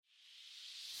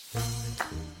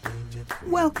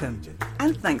Welcome,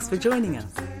 and thanks for joining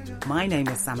us. My name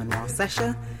is Samanwal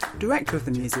Sesha, Director of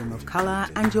the Museum of Colour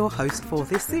and your host for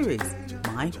this series,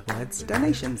 My Words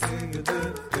Donations.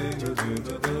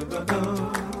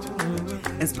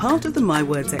 As part of the My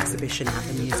Words exhibition at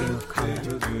the Museum of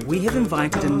Colour, we have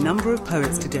invited a number of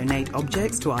poets to donate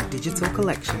objects to our digital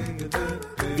collection.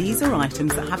 These are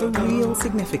items that have a real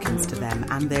significance to them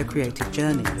and their creative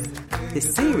journeys.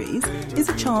 This series is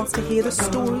a chance to hear the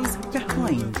stories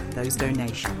behind those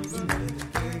donations.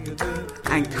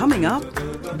 And coming up,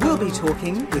 we'll be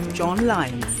talking with John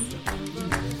Lyons.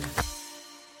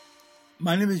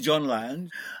 My name is John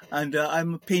Lyons, and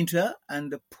I'm a painter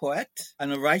and a poet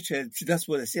and a writer. That's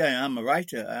what I say, I am a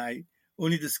writer. I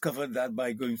only discovered that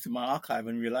by going through my archive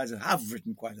and realized I have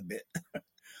written quite a bit.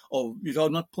 Or,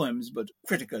 not poems, but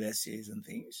critical essays and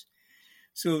things.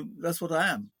 So that's what I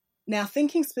am. Now,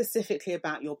 thinking specifically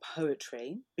about your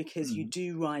poetry, because you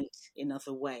do write in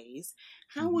other ways,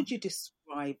 how would you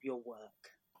describe your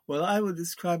work? Well, I would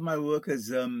describe my work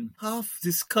as half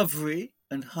discovery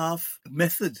and half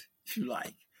method, if you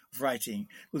like, of writing.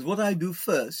 Because what I do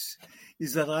first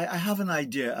is that I have an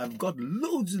idea. I've got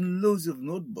loads and loads of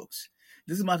notebooks. It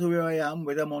doesn't matter where I am,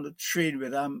 whether I'm on a train,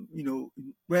 whether I'm,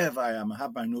 wherever I am, I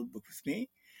have my notebook with me.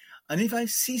 And if I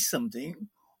see something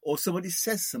or somebody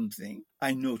says something,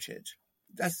 I note it.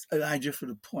 That's an idea for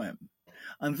the poem.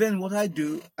 And then what I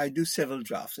do several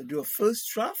drafts. I do a first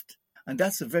draft, and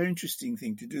that's a very interesting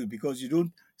thing to do because you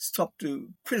don't stop to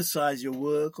criticize your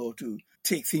work or to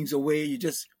take things away. You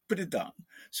just put it down.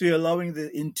 So you're allowing the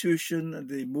intuition and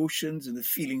the emotions and the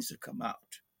feelings to come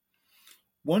out.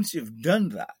 Once you've done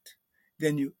that,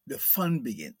 then the fun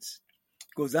begins,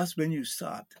 because that's when you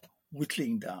start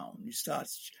whittling down, you start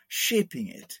shaping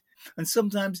it. And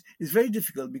sometimes it's very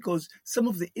difficult because some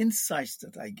of the insights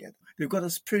that I get, they've got a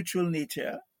spiritual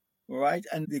nature, right?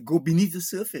 And they go beneath the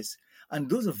surface. And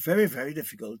those are very, very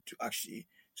difficult to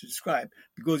describe,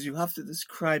 because you have to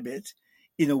describe it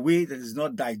in a way that is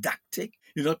not didactic.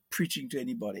 You're not preaching to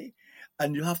anybody.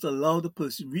 And you have to allow the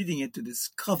person reading it to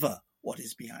discover what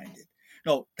is behind it.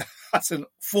 Now, that's a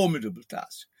formidable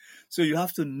task. So you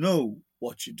have to know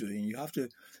what you're doing.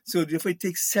 So therefore it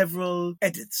takes several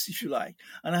edits, if you like.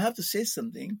 And I have to say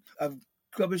something. I've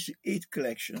published 8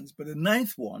 collections, but the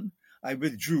 9th one, I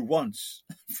withdrew once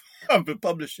from the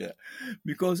publisher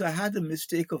because I had the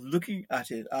mistake of looking at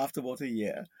it after about a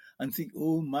year and think,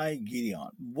 oh my Gideon,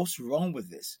 what's wrong with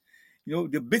this?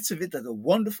 The bits of it that are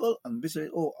wonderful and bits of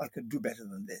it, I could do better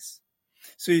than this.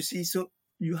 So you see,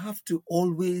 you have to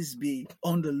always be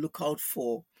on the lookout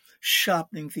for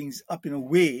sharpening things up in a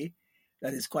way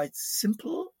that is quite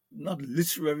simple, not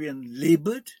literary and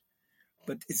labored,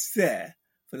 but it's there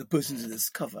for the person to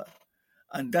discover.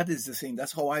 And that is the thing.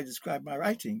 That's how I describe my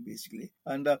writing, basically.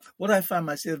 And what I find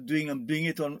myself doing, I'm doing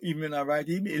it on even when I write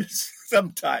emails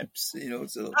sometimes, I'm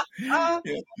sort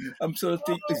of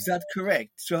thinking, is that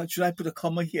correct? Should I put a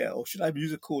comma here, or should I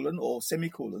use a colon or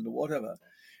semicolon or whatever?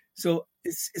 So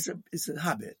it's a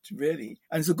habit, really.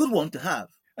 And it's a good one to have.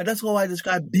 And that's how I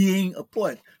describe being a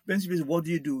poet. When people say, what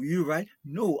do? You write?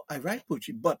 No, I write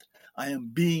poetry, but I am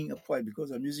being a poet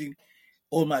because I'm using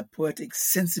all my poetic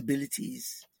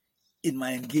sensibilities in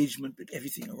my engagement with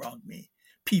everything around me.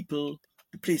 People,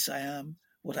 the place I am,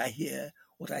 what I hear,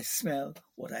 what I smell,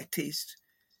 what I taste.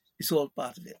 It's all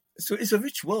part of it. So it's a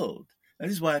rich world. And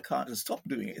this is why I can't stop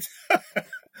doing it.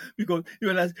 Because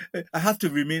I have to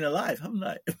remain alive, haven't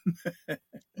I?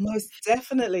 Most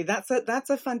definitely. That's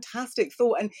a fantastic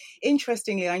thought. And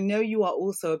interestingly, I know you are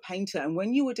also a painter. And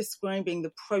when you were describing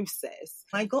the process,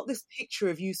 I got this picture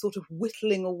of you sort of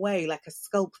whittling away like a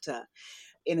sculptor,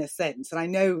 in a sense. And I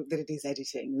know that it is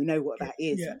editing. We know what that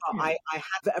is. Yeah, but yeah. I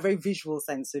have a very visual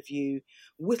sense of you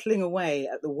whittling away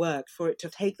at the work for it to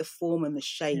take the form and the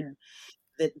shape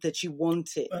that you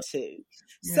want it to.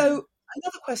 Yeah. So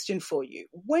another question for you.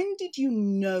 When did you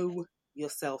know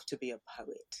yourself to be a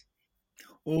poet?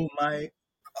 Oh my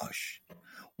gosh.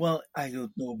 Well, I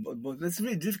don't know, but that's a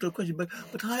really difficult question. But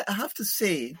I have to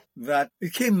say that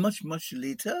it came much, much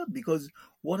later, because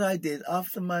what I did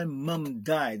after my mum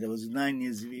died, I was 9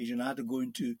 years of age, and I had to go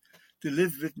to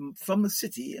live from a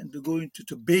city and to go into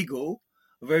Tobago,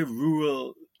 a very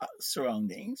rural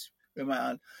surroundings, where my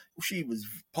aunt, she was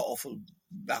a powerful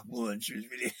black woman. She was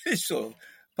really sort of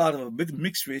part of a bit of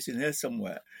mixed race in her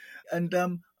somewhere. And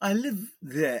I lived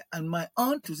there, and my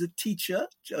aunt was a teacher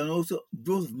and also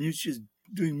both musicians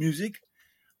doing music,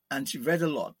 and she read a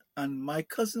lot. And my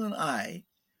cousin and I,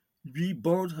 we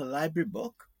borrowed her library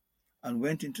book and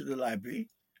went into the library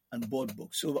and bought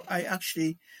books. So I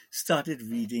actually started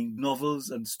reading novels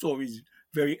and stories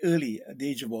very early, at the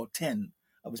age of about 10.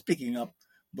 I was picking up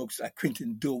books like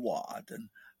Quentin Durward and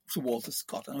Sir Walter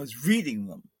Scott, and I was reading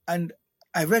them. And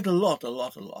I read a lot.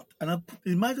 And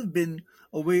it might have been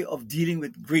a way of dealing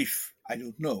with grief. I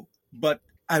don't know. But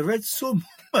I read so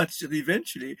much that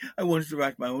eventually I wanted to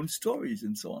write my own stories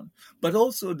and so on. But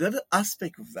also the other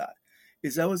aspect of that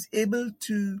is I was able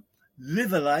to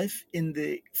live a life in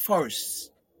the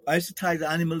forests. I used to tie the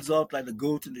animals up like the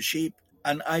goat and the sheep,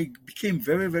 and I became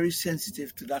very, very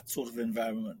sensitive to that sort of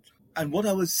environment. And what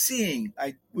I was seeing,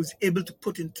 I was able to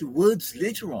put into words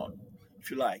later on,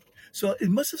 if you like. So it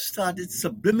must have started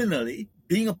subliminally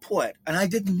being a poet, and I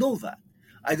didn't know that.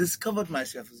 I discovered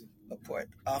myself as a poet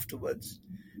afterwards.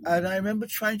 And I remember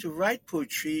trying to write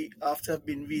poetry after I've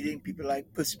been reading people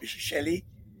like Percy Bysshe Shelley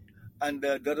and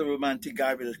the other romantic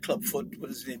guy with a clubfoot, what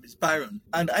his name is, Byron.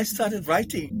 And I started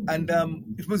writing, and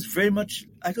it was very much,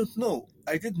 I don't know,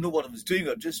 I didn't know what I was doing,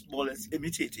 or just more or less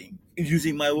imitating,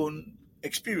 using my own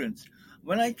experience.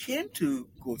 When I came to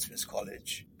Goldsmiths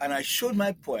College and I showed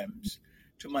my poems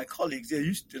to my colleagues, they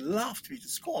used to laugh me to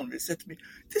scorn. They said to me,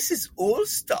 "This is old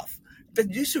stuff that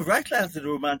you used to write like in the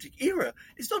Romantic era.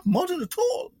 It's not modern at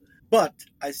all." But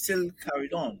I still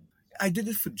carried on. I did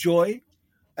it for joy.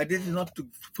 I did it not to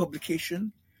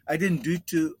publication. I didn't do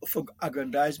it for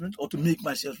aggrandizement or to make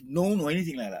myself known or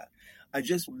anything like that. I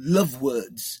just love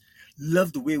words,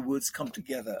 love the way words come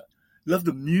together, love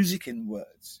the music in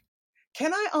words.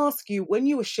 Can I ask you, when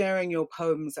you were sharing your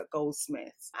poems at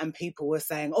Goldsmiths and people were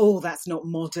saying, "Oh, that's not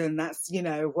modern, that's,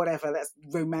 whatever, that's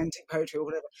romantic poetry or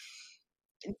whatever,"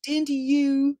 did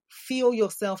you feel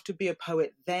yourself to be a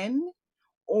poet then?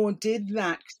 Or did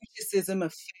that criticism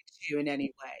affect you in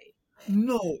any way?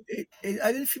 No,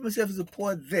 I didn't feel myself as a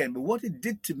poet then, but what it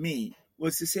did to me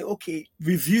was to say, okay,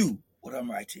 review what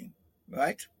I'm writing,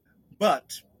 right?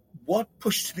 But what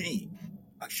pushed me,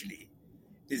 actually,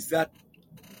 is that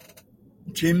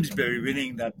James Berry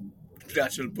winning that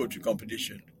national poetry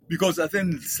competition. Because I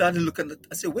then started looking at it,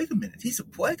 I said, wait a minute, he's a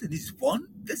poet and he's won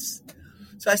this?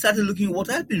 So I started looking at what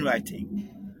I'd been writing.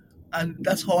 And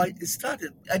that's how it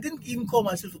started. I didn't even call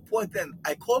myself a poet then.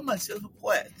 I called myself a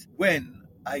poet when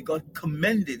I got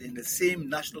commended in the same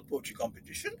national poetry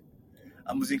competition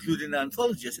and was included in an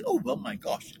anthology. I said, oh, well, my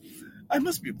gosh, I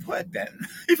must be a poet then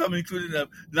if I'm included in a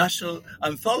national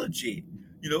anthology,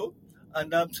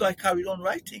 And so I carried on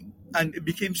writing, and it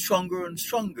became stronger and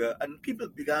stronger, and people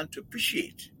began to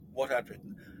appreciate what I'd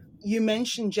written. You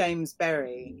mentioned James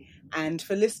Berry, and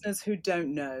for listeners who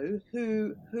don't know,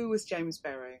 who was James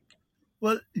Berry?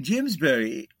 Well, James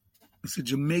Berry was a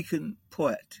Jamaican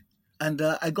poet, and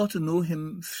I got to know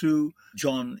him through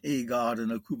John Agard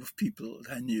and a group of people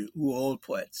that I knew who were all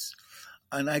poets,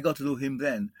 and I got to know him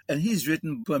then. And he's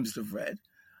written poems that I've read.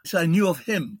 So I knew of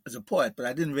him as a poet, but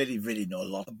I didn't really know a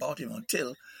lot about him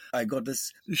until I got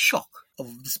this shock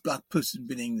of this black person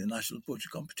winning the national poetry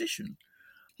competition.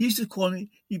 He used to call me,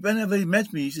 whenever he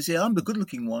met me, he used to say, I'm the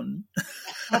good-looking one.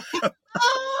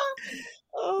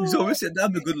 He's always said,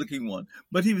 I'm the good-looking one.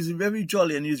 But he was very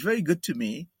jolly and he was very good to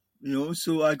me,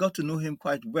 so I got to know him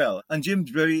quite well. And James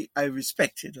Berry, I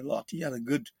respected a lot. He had a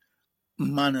good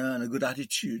manner and a good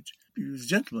attitude. He was a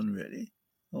gentleman, really.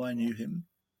 Oh, I knew him.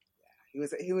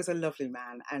 He was a lovely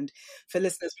man. And for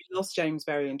listeners, we lost James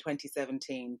Berry in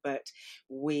 2017, but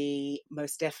we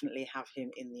most definitely have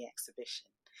him in the exhibition.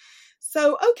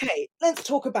 So, okay, let's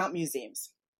talk about museums.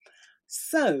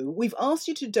 So, we've asked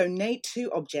you to donate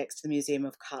 2 objects to the Museum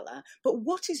of Colour, but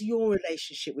what is your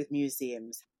relationship with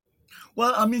museums?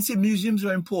 Well, museums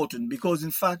are important because,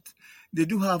 in fact, they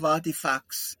do have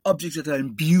artifacts, objects that are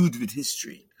imbued with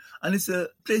history. And it's a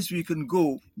place where you can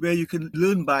go, where you can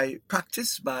learn by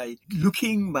practice, by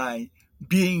looking, by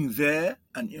being there.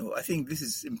 And, I think this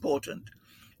is important.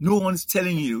 No one's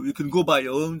telling you. You can go by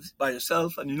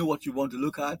yourself, and you know what you want to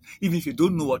look at. Even if you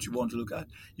don't know what you want to look at,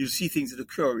 you see things that are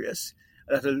curious,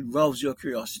 that will rouse your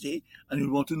curiosity, and you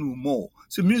want to know more.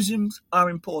 So museums are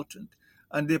important,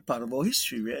 and they're part of our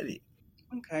history, really.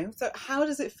 Okay, so how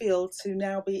does it feel to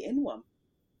now be in one?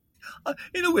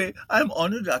 In a way, I'm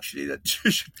honored, actually, that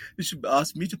you should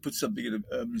ask me to put something in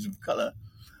the Museum of Colour.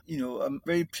 I'm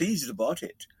very pleased about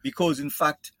it because, in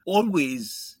fact,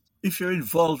 always, if you're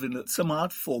involved in some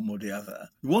art form or the other,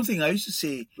 one thing I used to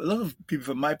say, a lot of people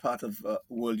from my part of the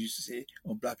world used to say,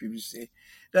 or black people used to say,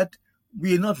 that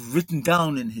we are not written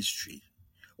down in history,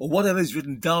 or whatever is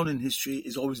written down in history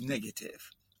is always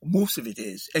negative. Most of it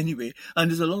is, anyway,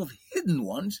 and there's a lot of hidden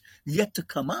ones yet to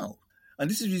come out. And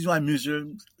this is the reason why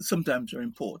museums sometimes are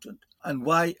important. And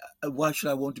why should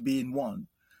I want to be in one?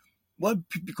 Well,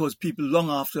 because people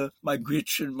long after my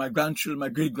grandchildren, my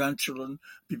great-grandchildren,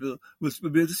 people will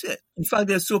be able to see it. In fact,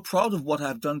 they're so proud of what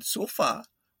I've done so far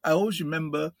I always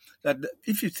remember that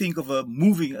if you think of a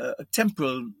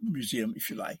temporal museum, if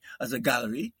you like, as a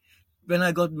gallery, when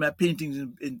I got my paintings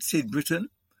in say, Britain,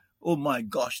 oh my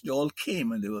gosh, they all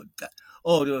came and they were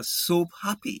so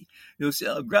happy. They would say,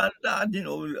 oh, granddad,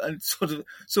 and sort of,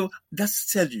 so that's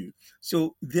to tell you.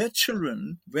 So their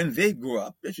children, when they grow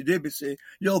up, they will say,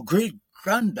 your great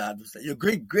granddad was that, your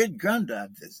great great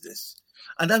granddad is this.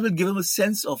 And that will give them a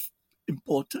sense of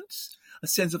importance, a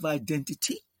sense of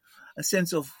identity, a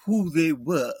sense of who they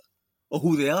were or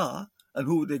who they are and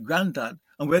who their granddad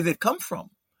and where they come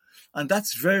from. And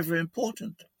that's very, very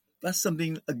important. That's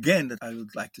something, again, that I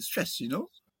would like to stress,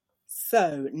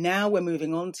 So now we're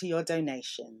moving on to your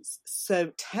donations.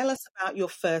 So tell us about your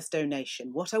first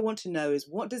donation. What I want to know is,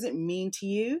 what does it mean to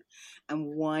you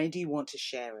and why do you want to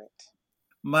share it?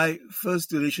 My first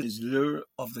donation is Lure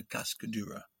of the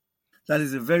Cascadura. That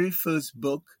is the very first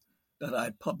book that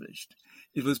I published.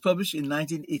 It was published in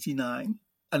 1989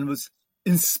 and was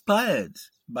inspired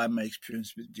by my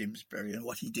experience with James Berry and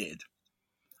what he did,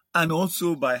 and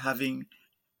also by having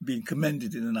been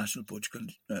commended in the National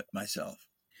Poetry myself.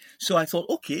 So I thought,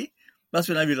 okay, that's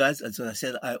when I realized, as I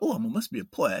said, I must be a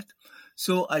poet.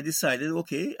 So I decided,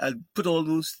 okay, I'll put all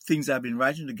those things I've been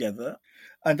writing together.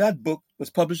 And that book was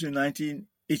published in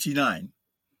 1989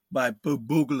 by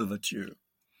Bogle Louverture.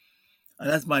 And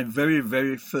that's my very,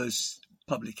 very first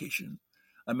publication.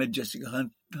 I met Jessica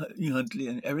Huntley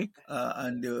and Eric,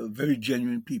 and they were very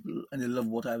genuine people, and they loved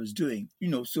what I was doing.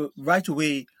 So right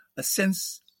away, a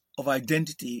sense of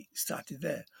identity started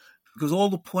there. Because all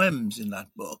the poems in that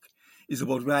book is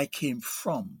about where I came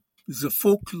from. It's the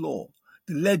folklore,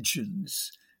 the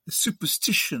legends, the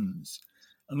superstitions,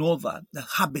 and all that, the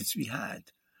habits we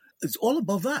had. It's all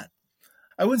about that.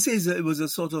 I wouldn't say it was a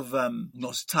sort of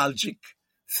nostalgic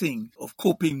thing of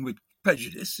coping with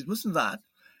prejudice. It wasn't that.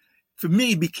 For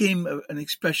me, it became an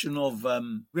expression of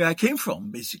where I came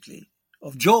from, basically,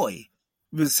 of joy.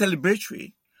 It was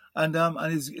celebratory. And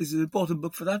it's an important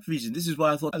book for that reason. This is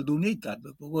why I thought I'll donate that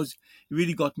book, because it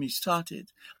really got me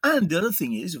started. And the other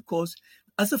thing is, of course,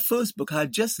 as a first book, I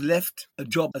had just left a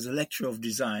job as a lecturer of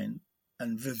design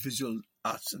and visual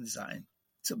arts and design.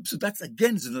 So that's,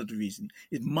 again, is another reason.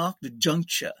 It marked the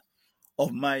juncture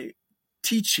of my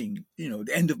teaching, the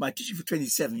end of my teaching for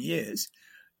 27 years,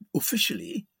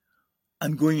 officially,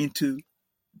 and going into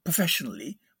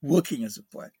professionally working as a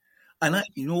poet. And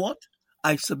you know what?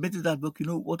 I submitted that book. You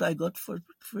know what I got for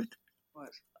it?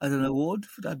 What? As an award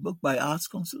for that book by Arts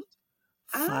Council?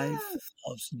 £5,000.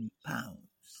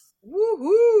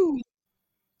 Woohoo!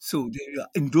 So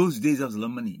in those days, that was a lot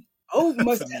of money. Oh,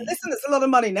 listen, it's a lot of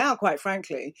money now, quite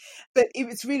frankly. But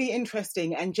it's really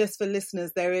interesting. And just for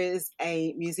listeners, there is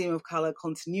a Museum of Colour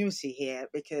continuity here,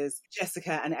 because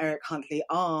Jessica and Eric Huntley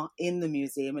are in the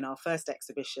museum in our first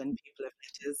exhibition, People of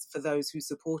Letters, for those who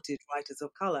supported Writers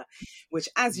of Colour, which,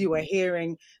 as you were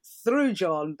hearing through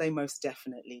John, they most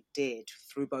definitely did.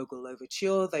 Through Bogle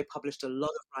Louverture, they published a lot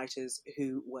of writers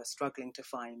who were struggling to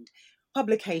find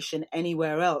publication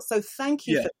anywhere else. So thank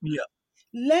you for that.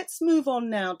 Let's move on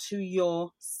now to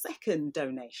your second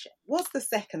donation. What's the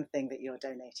second thing that you're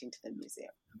donating to the museum?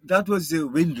 That was the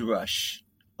Windrush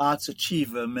Arts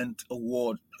Achievement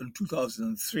Award in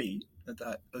 2003 that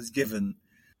I was given.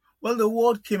 Well, the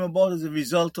award came about as a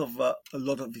result of a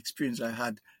lot of experience I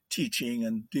had teaching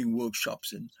and doing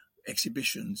workshops and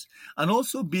exhibitions, and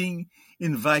also being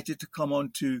invited to come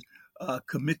on to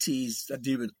committees that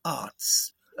deal with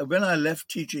arts. When I left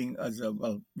teaching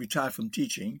retired from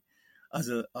teaching, as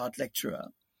an art lecturer,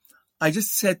 I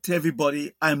just said to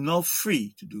everybody, I'm now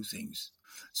free to do things.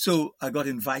 So I got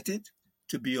invited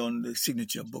to be on the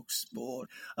Signature Books board.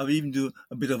 I would even do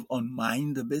a bit of On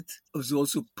Mind a bit. I was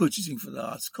also purchasing for the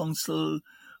Arts Council.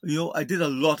 I did a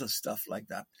lot of stuff like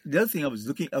that. The other thing I was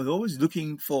always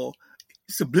looking for,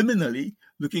 subliminally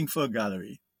looking for a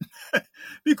gallery.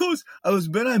 Because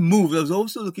when I moved, I was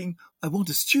also looking, I want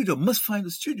a studio, must find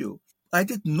a studio. I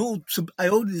didn't know, so I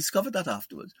only discovered that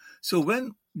afterwards. So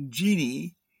when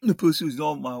Jeannie, the person who's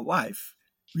now my wife,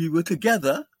 we were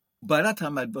together. By that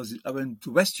time, I went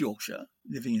to West Yorkshire,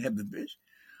 living in Hebden Bridge,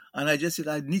 and I just said,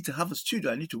 I need to have a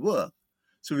studio, I need to work.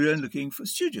 So we went looking for a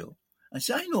studio. And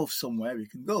she said, I know of somewhere we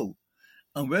can go.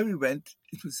 And where we went,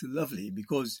 it was lovely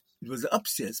because it was an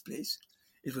upstairs place.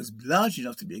 It was large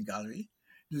enough to be a gallery.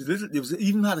 It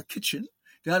even had a kitchen.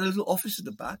 They had a little office at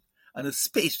the back and a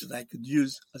space that I could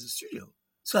use as a studio.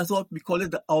 So I thought we call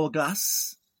it the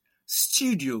Hourglass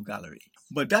Studio Gallery.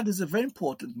 But that is a very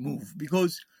important move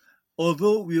because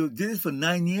although we did it for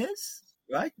 9 years,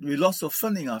 right? We lost our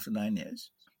funding after 9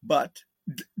 years. But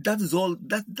that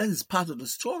is part of the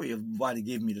story of why they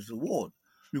gave me this award.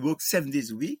 We worked 7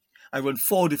 days a week. I run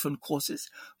 4 different courses.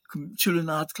 Children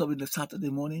Arts Club in the Saturday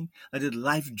morning. I did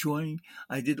life drawing.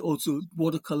 I did also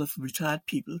watercolor for retired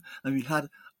people. And we had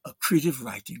a creative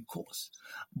writing course.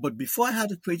 But before I had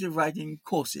the creative writing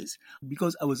courses,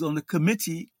 because I was on the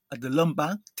committee at the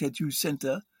Lumbank Tattoo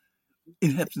Center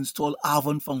in Heptonstall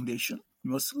Avon Foundation,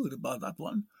 you must have heard about that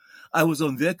one. I was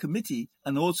on their committee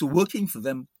and also working for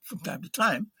them from time to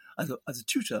time as a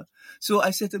tutor. So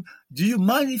I said to him, do you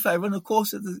mind if I run a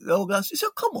course at the hourglass? He said,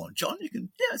 come on, John, you can.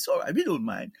 Yeah, it's all right. We don't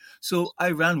mind. So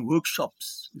I ran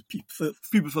workshops with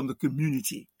people from the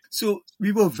community. So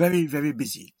we were very, very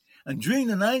busy. And during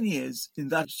the 9 years in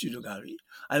that studio gallery,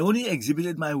 I only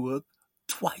exhibited my work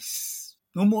twice.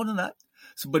 No more than that.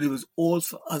 So, but it was all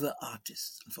for other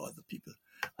artists and for other people.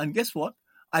 And guess what?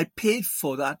 I paid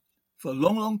for that for a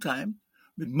long, long time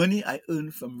with money I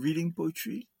earned from reading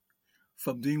poetry,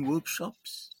 from doing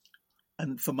workshops,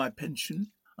 and from my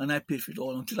pension. And I paid for it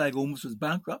all until I almost was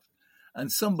bankrupt.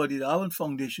 And somebody, the Allen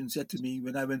Foundation, said to me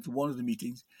when I went to one of the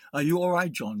meetings, are you all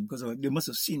right, John? Because they must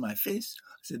have seen my face.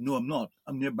 I said, no, I'm not.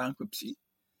 I'm near bankruptcy.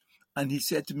 And he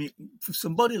said to me, for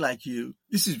somebody like you,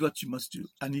 this is what you must do.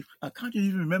 And I can't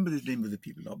even remember the name of the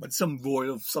people now, but some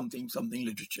royal something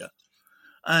literature.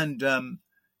 And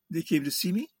they came to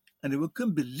see me, and they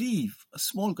couldn't believe, a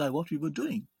small guy, what we were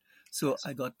doing. So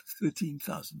I got £13,000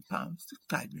 to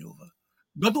tide me over.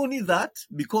 Not only that,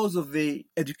 because of the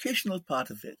educational part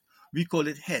of it, we call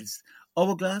it HEADS,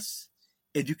 Hourglass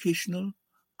Educational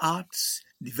Arts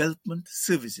Development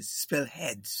Services, spelled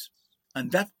HEADS.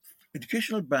 And that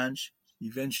educational branch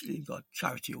eventually got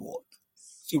charity award.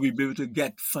 So we were able to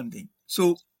get funding.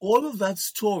 So all of that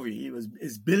story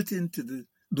is built into the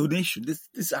donation.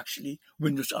 This actually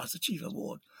Windrush Arts Achiever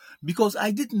Award. Because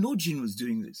I didn't know Jean was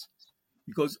doing this.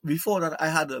 Because before that, I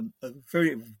had a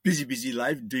very busy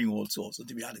life doing all sorts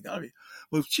until we had a gallery.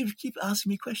 But she would keep asking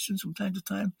me questions from time to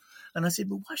time. And I said,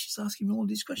 but why she's asking me all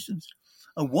these questions?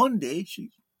 And one day,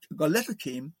 a letter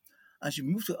came, and she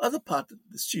moved to the other part of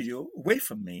the studio away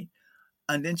from me.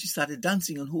 And then she started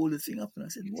dancing and holding the thing up. And I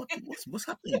said, what's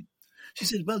happening? She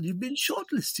said, well, you've been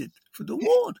shortlisted for the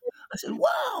award. I said,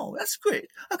 wow, that's great.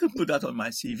 I can put that on my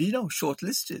CV now,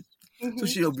 shortlisted. Mm-hmm. So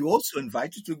she will be also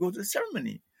invited to go to the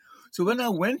ceremony. So when I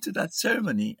went to that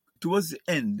ceremony, towards the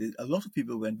end, a lot of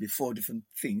people went before different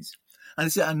things. And they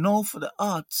said, and now for the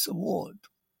Arts Award,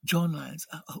 John Lyons.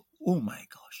 Oh my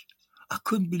gosh. I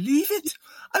couldn't believe it.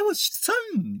 I was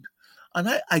stunned.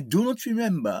 And I do not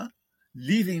remember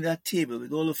leaving that table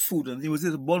with all the food. And it was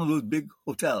at one of those big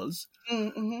hotels.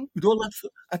 Mm-hmm. With all that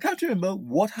food. I can't remember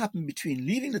what happened between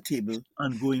leaving the table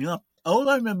and going up. All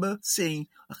I remember saying,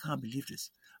 I can't believe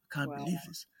this. I can't believe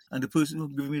this. And the person who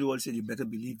gave me the award said, you better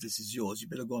believe this is yours. You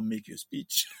better go and make your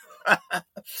speech.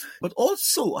 But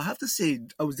also, I have to say,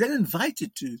 I was then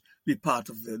invited to be part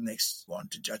of the next one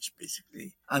to judge,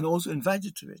 basically, and also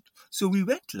invited to it. So we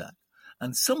went to that.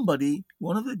 And somebody,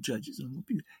 one of the judges,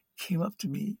 came up to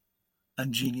me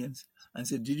and Jeannie and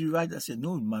said, did you write? I said,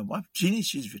 no, my wife, Jeannie,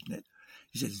 she's written it.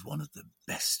 He said, it's one of the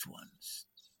best ones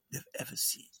they've ever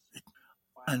seen.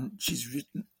 Wow. And she's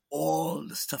written all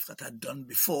the stuff that I'd done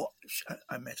before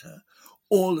I met her,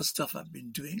 all the stuff I've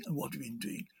been doing and what we've been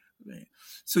doing. Right?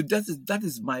 So that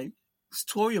is my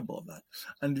story about that.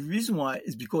 And the reason why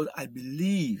is because I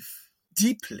believe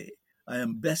deeply I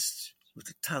am blessed with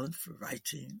the talent for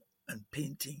writing and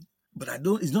painting, but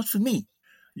it's not for me.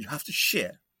 You have to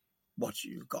share what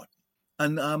you've got.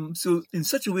 And so in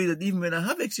such a way that even when I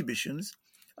have exhibitions,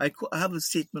 I have a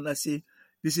statement, I say,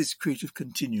 this is creative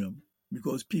continuum.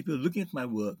 Because people are looking at my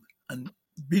work and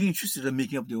being interested in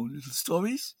making up their own little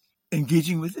stories,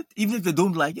 engaging with it. Even if they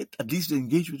don't like it, at least they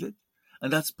engage with it.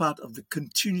 And that's part of the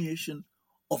continuation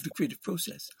of the creative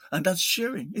process. And that's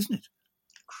sharing, isn't it?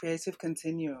 Creative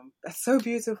continuum. That's so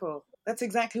beautiful. That's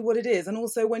exactly what it is. And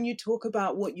also when you talk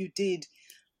about what you did,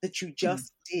 that you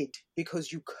just did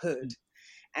because you could.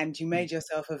 And you made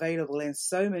yourself available in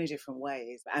so many different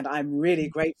ways. And I'm really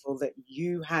grateful that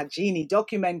you had Jeannie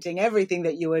documenting everything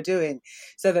that you were doing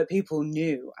so that people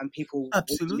knew and people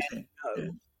absolutely would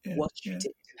know what you did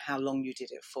and how long you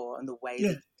did it for and the way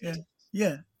that you did it.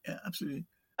 Yeah, absolutely.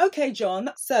 Okay, John.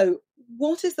 So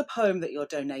what is the poem that you're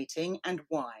donating and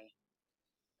why?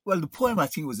 Well, the poem, I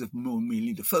think, was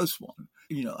mainly the first one.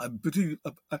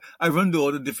 I run the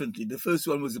order differently. The first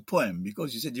one was a poem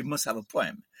because you said you must have a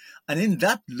poem. And in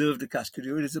that L'Oeuvre de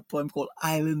Cascadeur, there's a poem called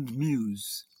Island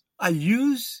Muse. I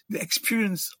use the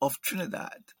experience of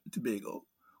Trinidad and Tobago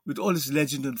with all its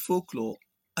legend and folklore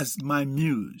as my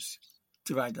muse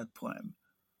to write that poem.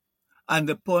 And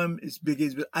the poem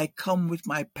begins with, I come with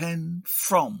my pen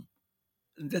from.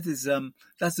 And that is,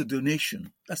 that's the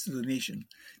donation. That's the donation.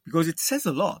 Because it says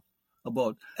a lot.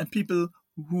 about, and people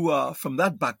who are from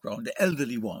that background, the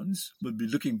elderly ones, will be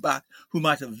looking back, who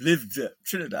might have lived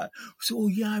Trinidad. So, oh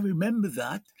yeah, I remember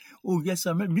that. Oh yes,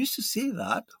 I remember. We used to say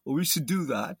that, or we used to do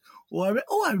that.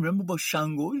 I remember about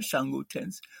Shango, the Shango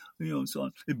tents, and so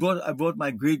on. I brought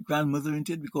my great grandmother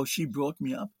into it because she brought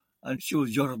me up, and she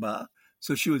was Yoruba,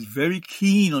 so she was very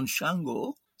keen on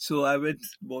Shango. So I went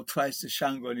about twice to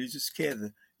Shango, and he just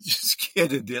scared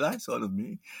the daylights out of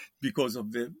me because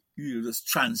of those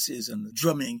trances and the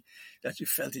drumming that you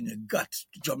felt in your gut.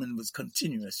 The drumming was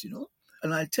continuous,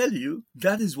 And I tell you,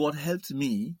 that is what helped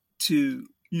me to,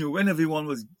 when everyone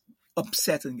was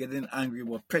upset and getting angry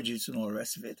about prejudice and all the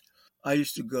rest of it, I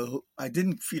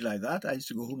didn't feel like that. I used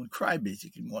to go home and cry,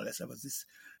 basically, more or less. I was this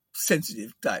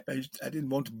sensitive type. I didn't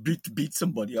want to beat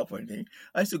somebody up or anything.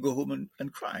 I used to go home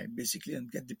and cry, basically,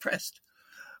 and get depressed.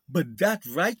 But that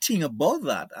writing about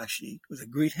that actually was a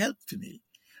great help to me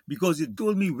because it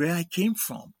told me where I came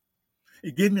from.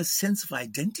 It gave me a sense of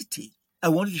identity. I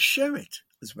wanted to share it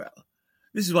as well.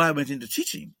 This is why I went into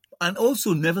teaching and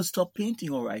also never stopped painting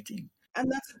or writing.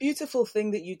 And that's a beautiful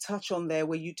thing that you touch on there,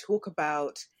 where you talk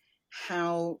about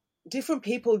how different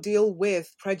people deal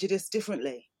with prejudice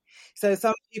differently. So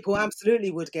some people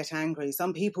absolutely would get angry.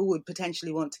 Some people would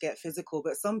potentially want to get physical.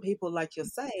 But some people, like you're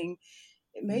saying,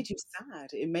 it made you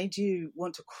sad. It made you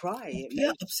want to cry. It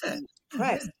made upset. you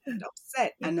depressed and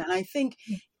upset. And I think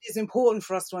it's important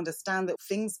for us to understand that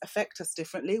things affect us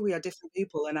differently. We are different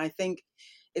people. And I think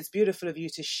it's beautiful of you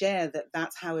to share that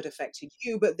that's how it affected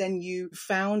you, but then you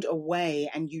found a way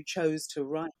and you chose to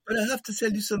write. But I have to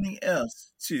tell you something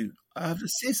else, too. I have to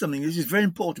say something which is very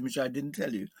important, which I didn't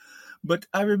tell you. But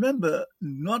I remember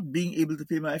not being able to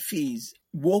pay my fees,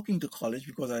 walking to college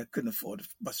because I couldn't afford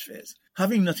bus fares,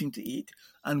 having nothing to eat.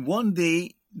 And one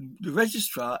day, the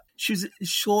registrar, she's a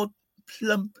short,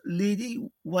 plump lady,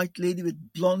 white lady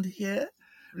with blonde hair,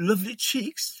 lovely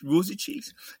cheeks, rosy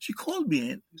cheeks. She called me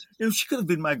in. She could have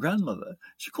been my grandmother.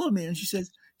 She called me in and she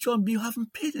said, "John, you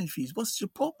haven't paid any fees. What's your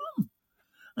problem?"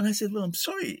 And I said, "Well, I'm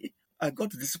sorry. I got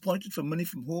disappointed for money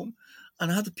from home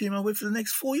and I had to pay my way for the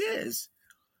next 4 years."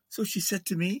 So she said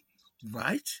to me,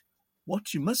 "Right,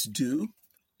 what you must do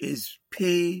is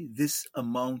pay this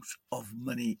amount of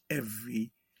money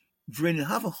when you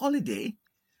have a holiday,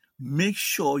 make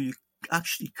sure you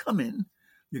actually come in,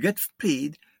 you get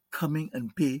paid, coming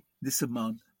and pay this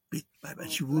amount bit by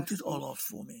bit." She worked it all out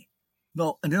for me.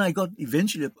 No, and then I got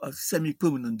eventually a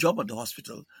semi-permanent job at the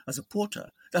hospital as a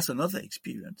porter. That's another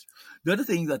experience. The other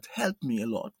thing that helped me a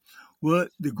lot were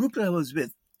the group that I was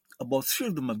with. About 3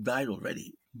 of them have died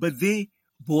already, but they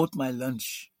bought my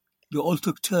lunch. They all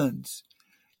took turns.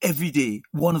 Every day,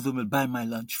 one of them will buy my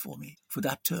lunch for me for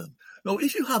that term. Now,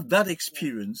 if you have that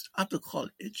experience at the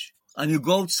college and you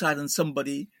go outside and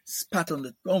somebody spat on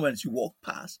the ground when you walk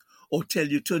past or turn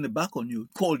their back on you,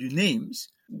 call you names,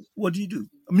 what do?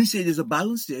 I mean, say there's a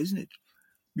balance there, isn't it?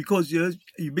 Because you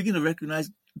begin to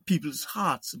recognize people's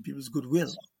hearts and people's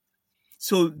goodwill.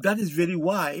 So that is really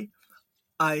why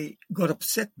I got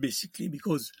upset, basically,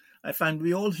 because I find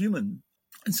we're all human.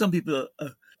 And some people,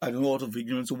 I don't know, out of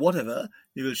ignorance or whatever,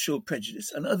 they will show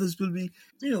prejudice. And others will be,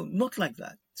 not like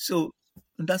that. So,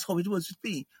 and that's how it was with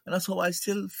me. And that's how I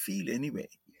still feel anyway.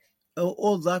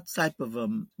 All that type of,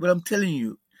 what I'm telling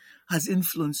you, has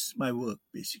influenced my work,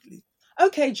 basically.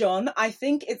 Okay, John, I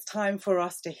think it's time for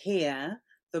us to hear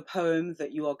the poem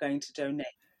that you are going to donate.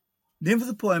 The name of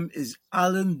the poem is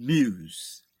Island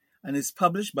Muse, and it's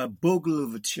published by Bogle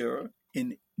Overture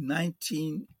in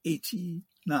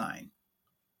 1989.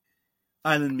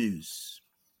 Island Muse.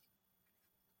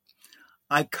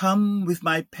 I come with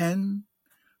my pen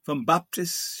from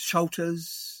Baptist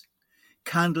shouters,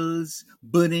 candles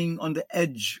burning on the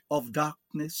edge of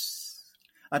darkness,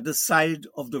 at the side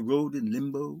of the road in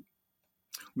limbo,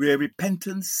 where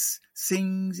repentance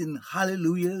sings in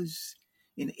hallelujahs,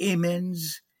 in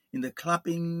amens, in the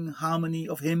clapping harmony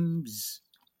of hymns.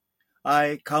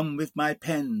 I come with my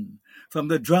pen from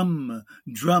the drumming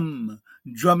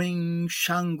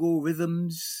Shango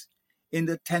rhythms, in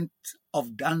the tent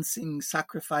of dancing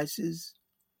sacrifices,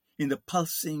 in the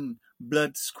pulsing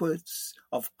blood squirts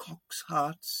of cocks'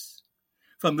 hearts,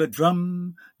 from the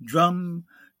drumming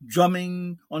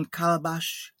on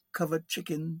calabash-covered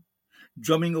chicken,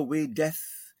 drumming away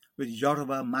death with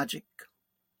Yoruba magic.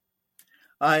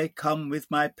 I come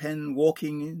with my pen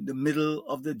walking in the middle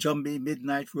of the Jumbe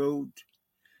midnight road,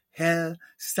 hair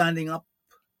standing up,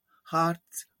 heart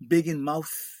big in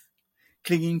mouth,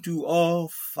 clinging to all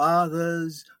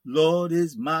fathers, Lord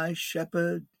is my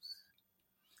shepherd,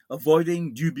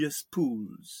 avoiding dubious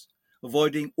pools,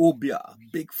 avoiding obia,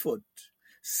 Bigfoot,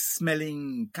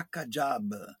 smelling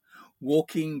kakajab,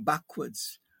 walking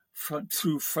backwards,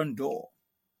 through front door.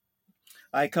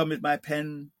 I come with my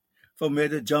pen from where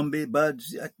the jumbie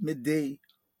buds at midday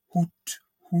hoot,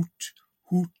 hoot,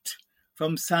 hoot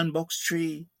from sandbox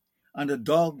tree, and the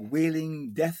dog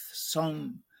wailing death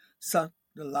song sucked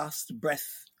the last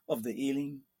breath of the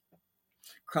ailing.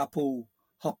 Crapo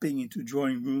hopping into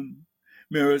drawing room,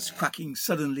 mirrors cracking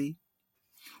suddenly,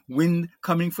 wind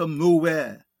coming from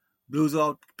nowhere blows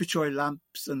out picture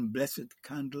lamps and blessed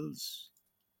candles.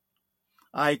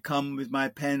 I come with my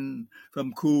pen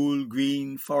from cool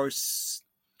green forests,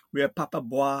 where Papa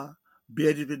Bois,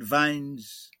 bearded with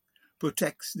vines,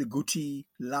 protects the gooty,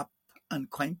 lap, and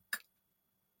quank.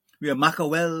 Where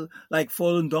Macawel, like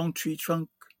fallen down tree trunk,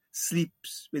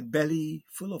 sleeps with belly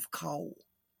full of cow.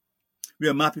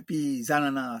 Where Mapipi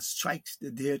Zanana strikes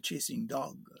the deer-chasing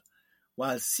dog,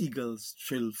 while seagulls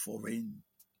trill for rain.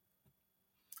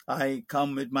 I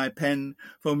come with my pen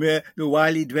from where the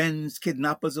wily Dwens,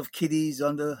 kidnappers of kiddies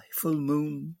on the full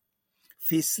moon,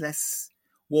 faceless,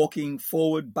 walking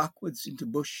forward backwards into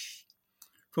bush.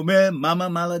 From where Mama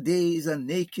Maladay is a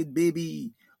naked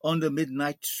baby on the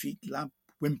midnight street lamp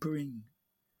whimpering.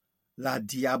 La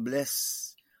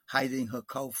Diablesse hiding her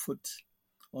cow foot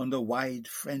on the wide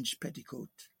French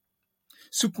petticoat.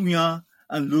 Supuya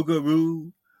and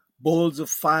Lougarou, balls of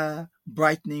fire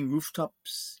brightening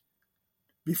rooftops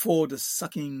before the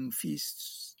sucking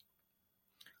feasts.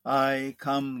 I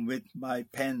come with my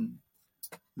pen,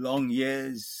 long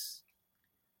years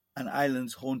and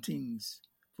islands hauntings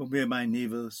from where my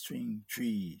navel string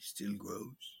tree still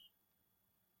grows.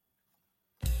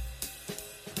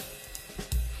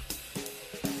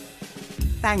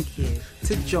 Thank you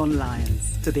to John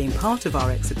Lyons for being part of our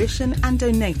exhibition and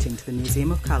donating to the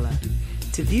Museum of Colour.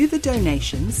 To view the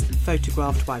donations,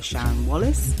 photographed by Sharon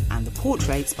Wallace, and the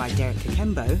portraits by Derek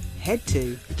Akembo, head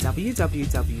to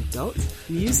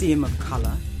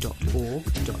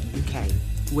www.museumofcolour.org.uk,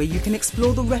 where you can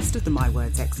explore the rest of the My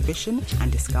Words exhibition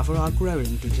and discover our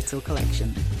growing digital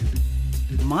collection.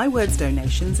 My Words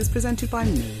Donations is presented by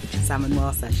me, Salman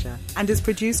Warsesha, and is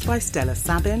produced by Stella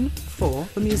Sabin for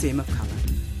the Museum of Colour.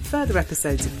 Further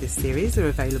episodes of this series are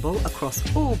available across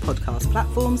all podcast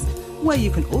platforms, where you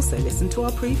can also listen to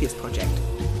our previous project,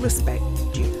 Respect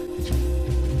Due.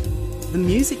 The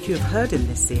music you have heard in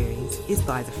this series is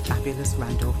by the fabulous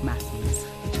Randolph Matthews.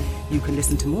 You can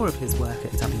listen to more of his work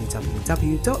at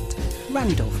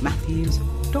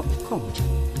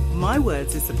www.randolphmatthews.com. My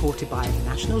Words is supported by the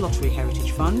National Lottery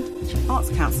Heritage Fund, Arts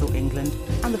Council England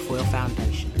and the Foyle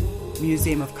Foundation.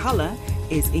 Museum of Colour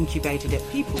is incubated at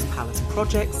People's Palace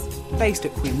Projects, based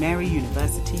at Queen Mary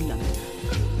University, London.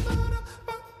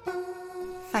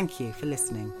 Thank you for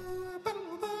listening.